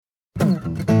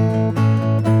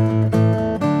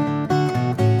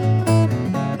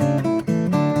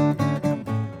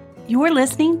You're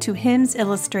listening to Hymns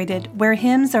Illustrated, where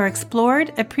hymns are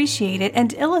explored, appreciated,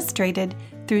 and illustrated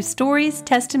through stories,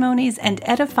 testimonies, and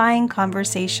edifying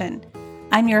conversation.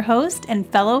 I'm your host and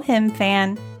fellow hymn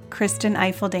fan, Kristen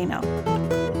Eiffeldano.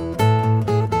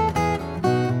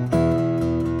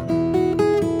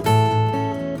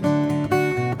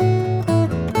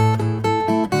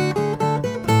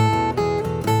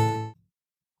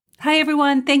 Hi,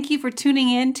 everyone. Thank you for tuning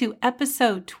in to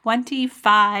episode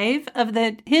 25 of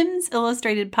the Hymns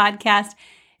Illustrated podcast.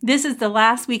 This is the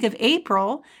last week of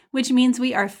April, which means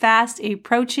we are fast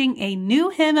approaching a new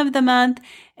hymn of the month,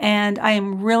 and I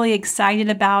am really excited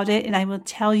about it, and I will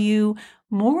tell you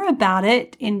more about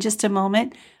it in just a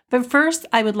moment. But first,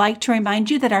 I would like to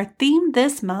remind you that our theme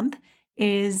this month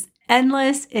is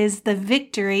Endless is the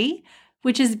Victory,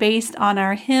 which is based on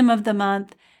our hymn of the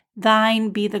month, Thine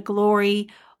Be the Glory,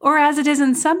 or as it is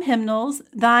in some hymnals,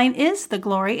 Thine is the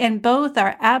glory, and both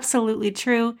are absolutely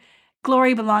true.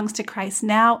 Glory belongs to Christ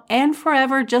now and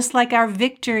forever, just like our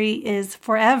victory is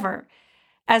forever.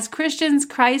 As Christians,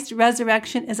 Christ's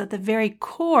resurrection is at the very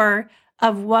core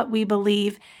of what we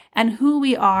believe and who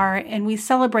we are, and we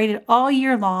celebrate it all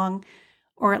year long,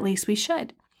 or at least we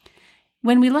should.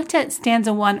 When we looked at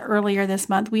stanza 1 earlier this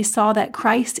month, we saw that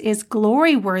Christ is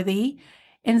glory-worthy.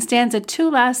 In stanza 2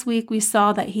 last week, we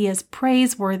saw that he is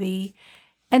praiseworthy.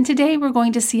 And today we're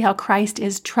going to see how Christ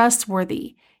is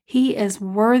trustworthy. He is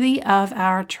worthy of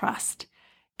our trust.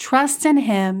 Trust in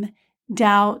him,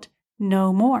 doubt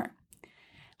no more.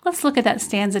 Let's look at that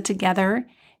stanza together.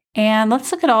 And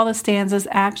let's look at all the stanzas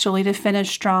actually to finish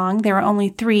strong. There are only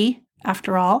 3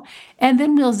 after all. And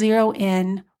then we'll zero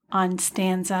in on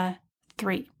stanza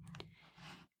 3.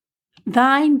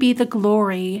 Thine be the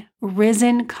glory,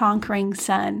 risen conquering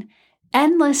Son.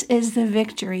 Endless is the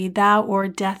victory thou o'er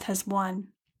death hast won.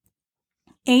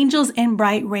 Angels in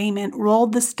bright raiment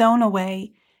rolled the stone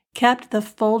away, kept the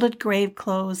folded grave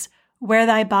clothes where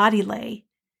thy body lay.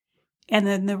 And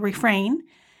then the refrain,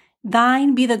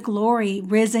 Thine be the glory,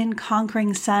 risen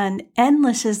conquering Son.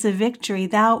 Endless is the victory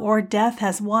thou o'er death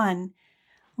hast won.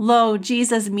 Lo,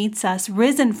 Jesus meets us,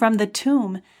 risen from the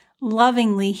tomb.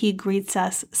 Lovingly he greets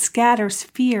us, scatters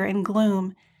fear and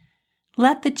gloom.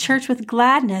 Let the church with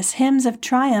gladness hymns of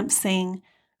triumph sing,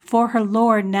 for her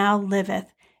Lord now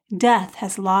liveth, death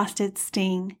has lost its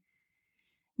sting.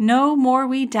 No more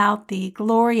we doubt thee,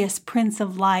 glorious Prince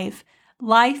of life.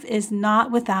 Life is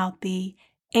not without thee.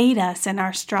 Aid us in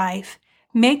our strife.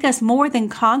 Make us more than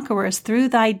conquerors through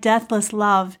thy deathless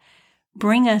love.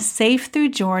 Bring us safe through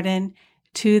Jordan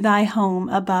to thy home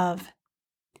above.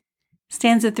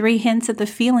 Stanza 3 hints at the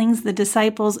feelings the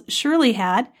disciples surely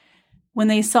had when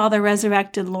they saw the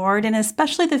resurrected Lord, and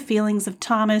especially the feelings of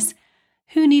Thomas,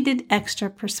 who needed extra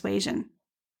persuasion.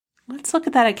 Let's look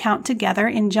at that account together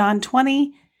in John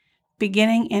 20,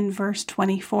 beginning in verse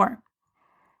 24.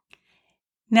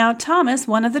 Now Thomas,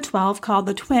 one of the 12, called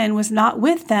the twin, was not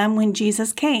with them when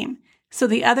Jesus came. So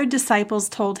the other disciples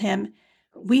told him,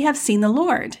 We have seen the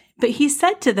Lord. But he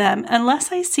said to them,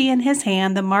 Unless I see in his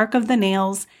hand the mark of the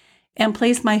nails, and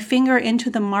place my finger into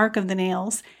the mark of the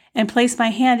nails, and place my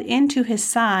hand into his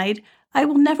side, I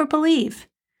will never believe.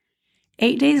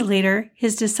 8 days later,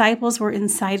 his disciples were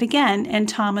inside again, and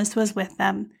Thomas was with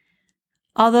them.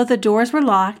 Although the doors were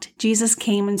locked, Jesus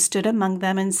came and stood among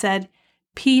them and said,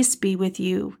 Peace be with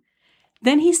you.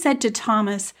 Then he said to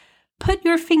Thomas, Put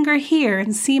your finger here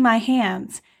and see my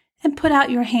hands, and put out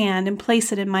your hand and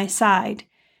place it in my side.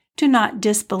 Do not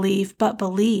disbelieve, but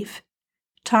believe.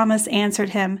 Thomas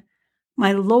answered him,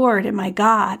 My Lord and my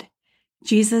God.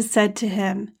 Jesus said to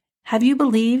him, Have you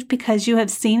believed because you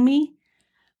have seen me?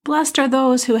 Blessed are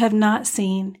those who have not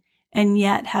seen and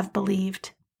yet have believed.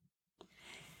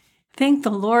 Thank the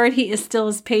Lord, he is still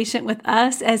as patient with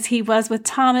us as he was with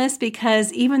Thomas,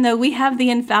 because even though we have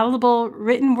the infallible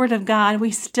written word of God,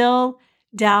 we still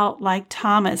doubt like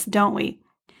Thomas, don't we?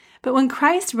 But when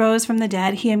Christ rose from the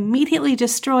dead, he immediately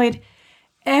destroyed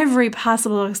every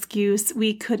possible excuse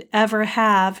we could ever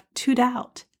have to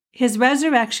doubt. His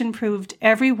resurrection proved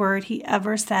every word he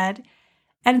ever said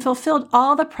and fulfilled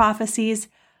all the prophecies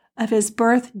of his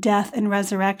birth, death, and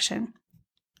resurrection.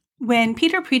 When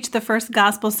Peter preached the first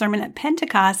gospel sermon at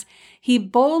Pentecost, he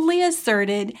boldly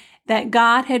asserted that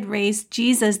God had raised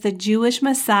Jesus, the Jewish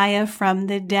Messiah, from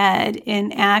the dead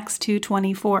in Acts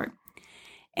 2:24.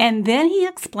 And then he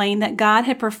explained that God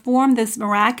had performed this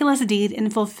miraculous deed in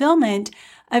fulfillment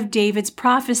of David's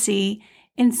prophecy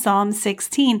in Psalm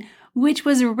 16, which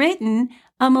was written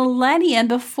a millennium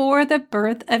before the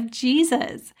birth of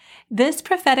Jesus. This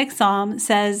prophetic psalm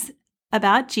says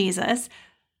about Jesus,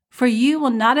 For you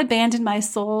will not abandon my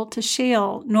soul to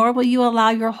Sheol, nor will you allow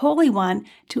your Holy One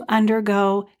to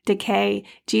undergo decay.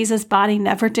 Jesus' body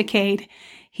never decayed.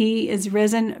 He is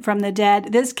risen from the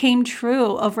dead. This came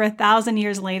true over 1,000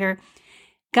 years later.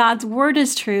 God's word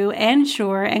is true and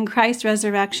sure, and Christ's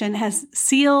resurrection has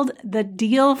sealed the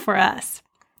deal for us.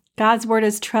 God's word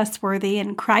is trustworthy,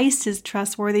 and Christ is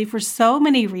trustworthy for so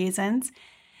many reasons,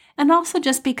 and also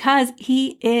just because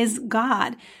he is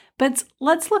God. But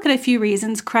let's look at a few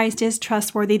reasons Christ is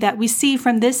trustworthy that we see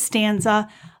from this stanza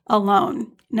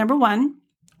alone. Number one,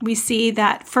 we see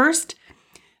that first,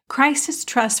 Christ is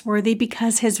trustworthy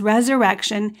because his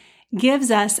resurrection gives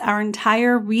us our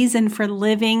entire reason for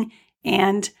living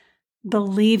and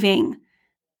believing.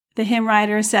 The hymn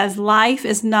writer says, life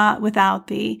is not without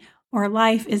thee, or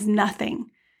life is nothing.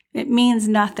 It means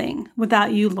nothing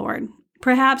without you, Lord.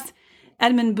 Perhaps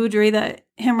Edmund Boudry, the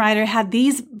hymn writer, had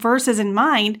these verses in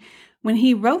mind when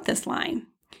he wrote this line.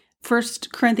 1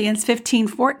 Corinthians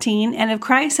 15:14, and if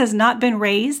Christ has not been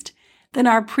raised, then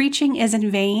our preaching is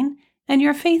in vain, and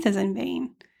your faith is in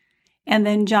vain. And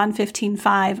then John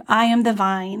 15:5, I am the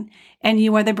vine, and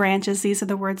you are the branches. These are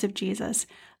the words of Jesus.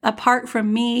 Apart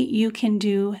from me, you can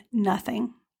do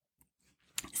nothing.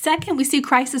 Second, we see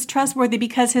Christ is trustworthy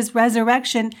because his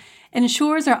resurrection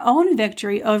ensures our own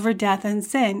victory over death and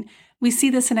sin. We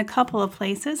see this in a couple of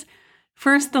places.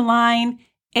 First, the line,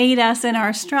 aid us in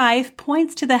our strife,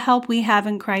 points to the help we have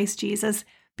in Christ Jesus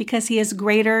because he is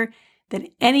greater than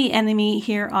any enemy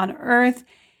here on earth.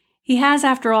 He has,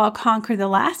 after all, conquered the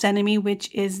last enemy,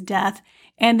 which is death.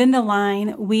 And then the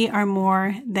line, we are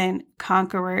more than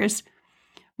conquerors.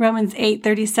 Romans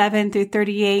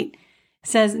 8:37-38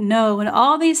 says, no, in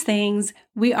all these things,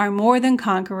 we are more than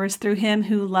conquerors through him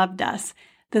who loved us.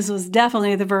 This was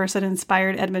definitely the verse that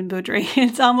inspired Edmund Boudry.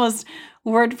 It's almost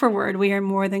word for word. We are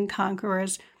more than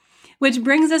conquerors. Which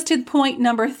brings us to point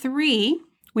number 3.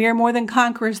 We are more than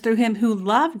conquerors through him who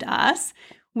loved us.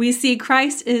 We see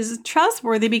Christ is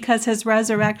trustworthy because his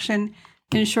resurrection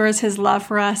ensures his love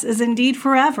for us is indeed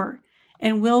forever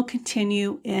and will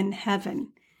continue in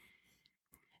heaven.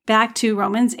 Back to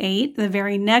Romans 8, the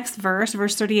very next verse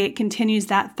 38 continues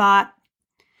that thought.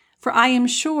 For I am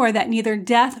sure that neither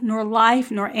death, nor life,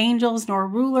 nor angels, nor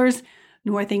rulers,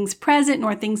 nor things present,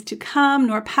 nor things to come,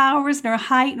 nor powers, nor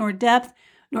height, nor depth,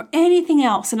 nor anything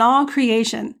else in all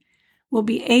creation will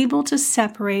be able to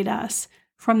separate us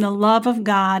from the love of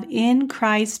God in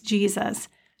Christ Jesus,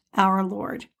 our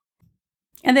Lord.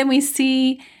 And then we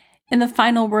see in the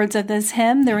final words of this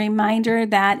hymn, the reminder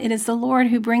that it is the Lord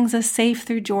who brings us safe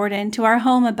through Jordan to our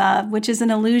home above, which is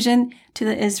an allusion to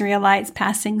the Israelites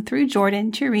passing through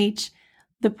Jordan to reach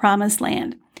the promised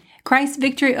land. Christ's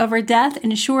victory over death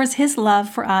ensures his love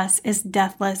for us is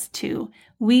deathless too.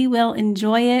 We will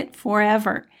enjoy it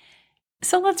forever.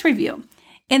 So let's review.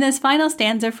 In this final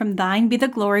stanza from Thine Be the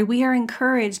Glory, we are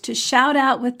encouraged to shout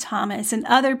out with Thomas and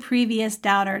other previous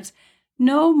doubters,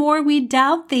 no more we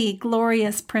doubt thee,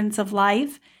 glorious Prince of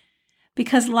Life,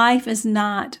 because life is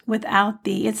not without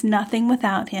thee. It's nothing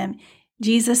without him.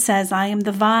 Jesus says, I am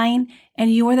the vine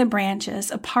and you are the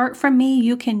branches. Apart from me,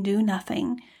 you can do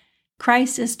nothing.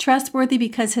 Christ is trustworthy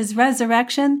because his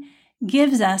resurrection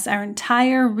gives us our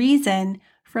entire reason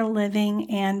for living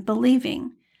and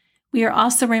believing. We are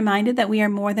also reminded that we are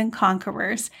more than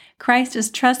conquerors. Christ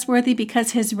is trustworthy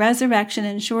because his resurrection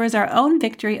ensures our own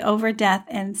victory over death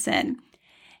and sin.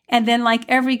 And then, like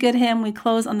every good hymn, we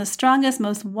close on the strongest,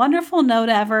 most wonderful note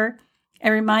ever, a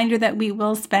reminder that we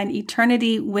will spend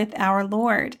eternity with our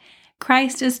Lord.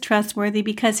 Christ is trustworthy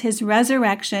because his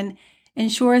resurrection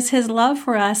ensures his love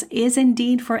for us is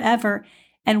indeed forever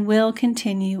and will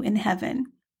continue in heaven.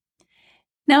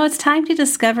 Now it's time to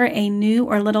discover a new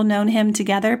or little-known hymn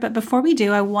together, but before we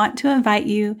do, I want to invite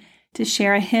you to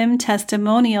share a hymn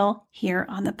testimonial here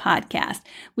on the podcast.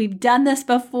 We've done this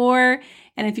before,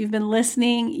 and if you've been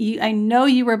listening, I know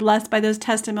you were blessed by those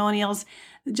testimonials,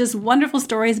 just wonderful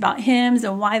stories about hymns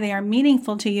and why they are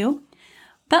meaningful to you.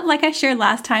 But like I shared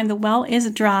last time, the well is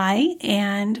dry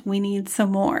and we need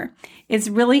some more. It's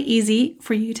really easy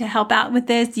for you to help out with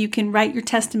this. You can write your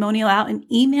testimonial out and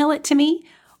email it to me,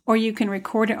 or you can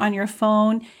record it on your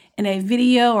phone in a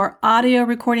video or audio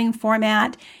recording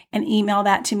format and email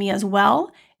that to me as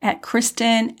well at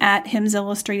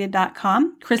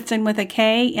Kristen@hymnsillustrated.com. Kristen with a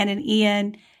K and an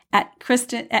E-N at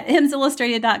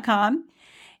hymnsillustrated.com.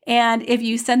 And if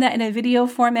you send that in a video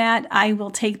format, I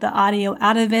will take the audio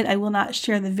out of it. I will not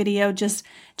share the video, just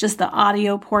the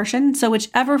audio portion. So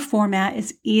whichever format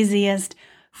is easiest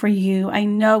for you, I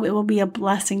know it will be a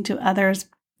blessing to others.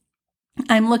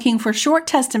 I'm looking for short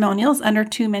testimonials under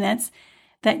 2 minutes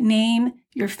that name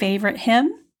your favorite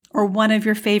hymn or one of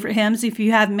your favorite hymns, if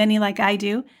you have many like I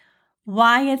do,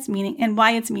 why it's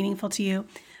meaningful to you.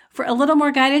 For a little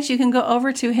more guidance, you can go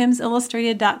over to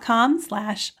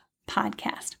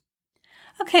hymnsillustrated.com/podcast.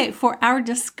 Okay, for our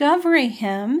discovery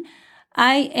hymn,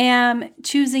 I am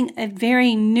choosing a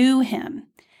very new hymn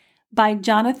by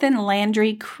Jonathan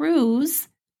Landry Cruz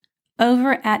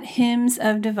over at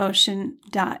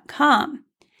hymnsofdevotion.com.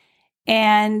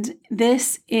 And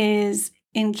this is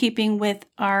in keeping with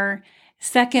our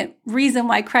second reason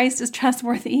why Christ is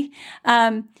trustworthy,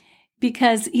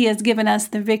 because he has given us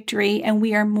the victory and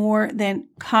we are more than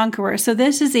conquerors. So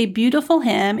this is a beautiful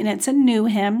hymn and it's a new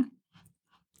hymn.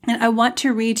 And I want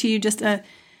to read to you just a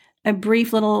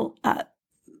brief little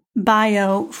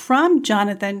bio from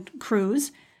Jonathan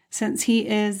Cruz, since he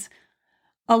is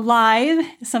alive.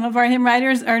 Some of our hymn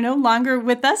writers are no longer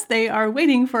with us. They are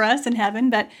waiting for us in heaven,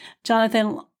 but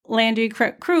Jonathan Landry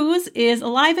Cruz is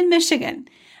alive in Michigan.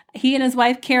 He and his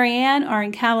wife, Carrie Ann, are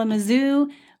in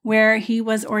Kalamazoo, where he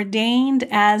was ordained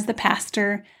as the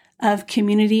pastor of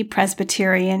Community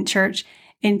Presbyterian Church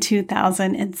in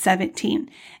 2017.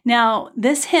 Now,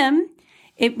 this hymn,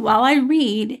 while I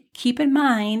read, keep in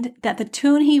mind that the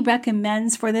tune he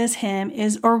recommends for this hymn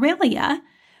is Aurelia,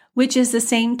 which is the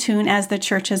same tune as the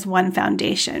church's one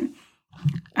foundation.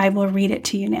 I will read it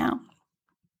to you now.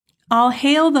 All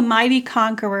hail the mighty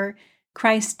conqueror,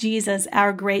 Christ Jesus,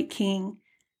 our great King.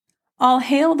 All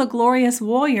hail the glorious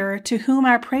warrior to whom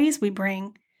our praise we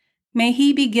bring. May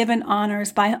he be given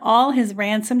honors by all his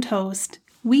ransomed host.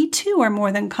 We too are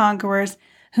more than conquerors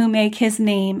who make his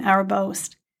name our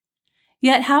boast.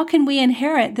 Yet how can we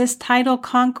inherit this title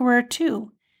conqueror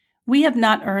too? We have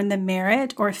not earned the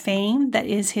merit or fame that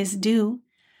is his due,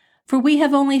 for we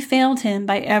have only failed him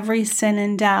by every sin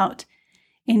and doubt.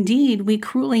 Indeed, we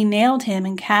cruelly nailed him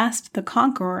and cast the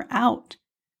conqueror out.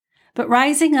 But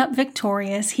rising up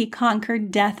victorious, he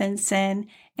conquered death and sin,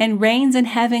 and reigns in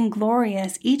heaven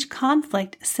glorious, each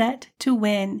conflict set to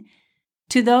win.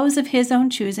 To those of his own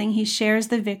choosing he shares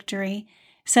the victory,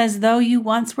 says, though you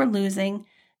once were losing,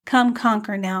 come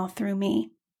conquer now through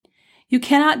me. You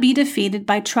cannot be defeated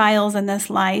by trials in this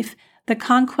life. The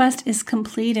conquest is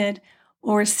completed,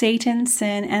 o'er Satan,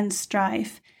 sin, and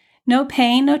strife. No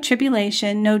pain, no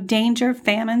tribulation, no danger,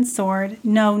 famine, sword,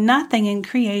 no, nothing in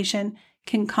creation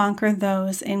can conquer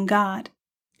those in God.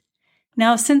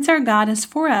 Now, since our God is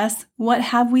for us, what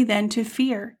have we then to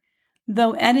fear?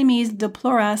 Though enemies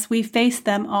deplore us, we face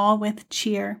them all with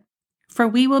cheer. For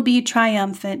we will be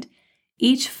triumphant.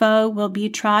 Each foe will be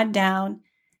trod down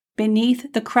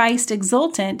beneath the Christ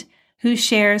exultant who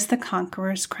shares the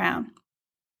conqueror's crown.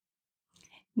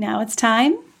 Now it's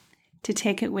time to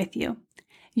take it with you.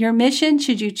 Your mission,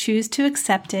 should you choose to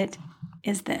accept it,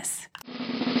 is this.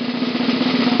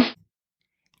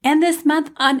 End this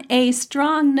month on a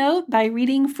strong note by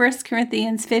reading 1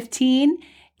 Corinthians 15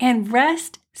 and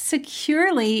rest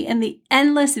securely in the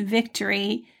endless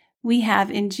victory we have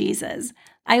in Jesus.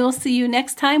 I will see you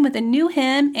next time with a new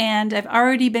hymn, and I've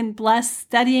already been blessed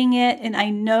studying it, and I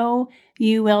know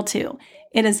you will too.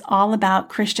 It is all about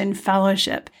Christian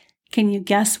fellowship. Can you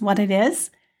guess what it is?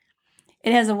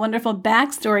 It has a wonderful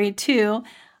backstory too.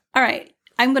 All right,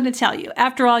 I'm going to tell you.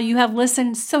 After all, you have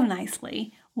listened so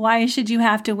nicely. Why should you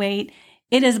have to wait?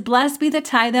 It is Blessed Be the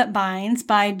Tie That Binds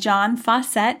by John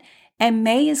Fawcett, and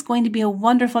May is going to be a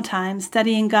wonderful time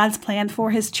studying God's plan for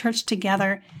his church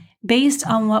together, based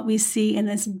on what we see in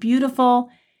this beautiful,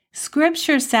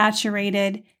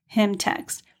 scripture-saturated hymn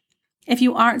text. If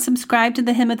you aren't subscribed to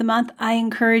the Hymn of the Month, I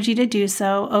encourage you to do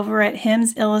so over at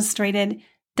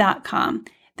hymnsillustrated.com.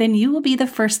 Then you will be the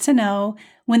first to know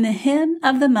when the Hymn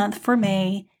of the Month for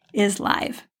May is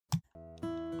live.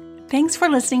 Thanks for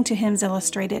listening to Hymns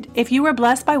Illustrated. If you were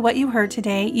blessed by what you heard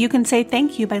today, you can say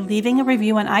thank you by leaving a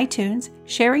review on iTunes,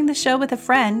 sharing the show with a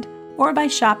friend, or by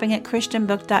shopping at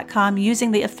christianbook.com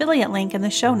using the affiliate link in the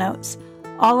show notes.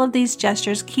 All of these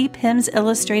gestures keep Hymns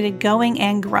Illustrated going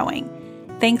and growing.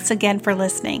 Thanks again for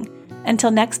listening.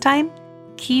 Until next time,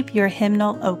 keep your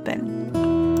hymnal open.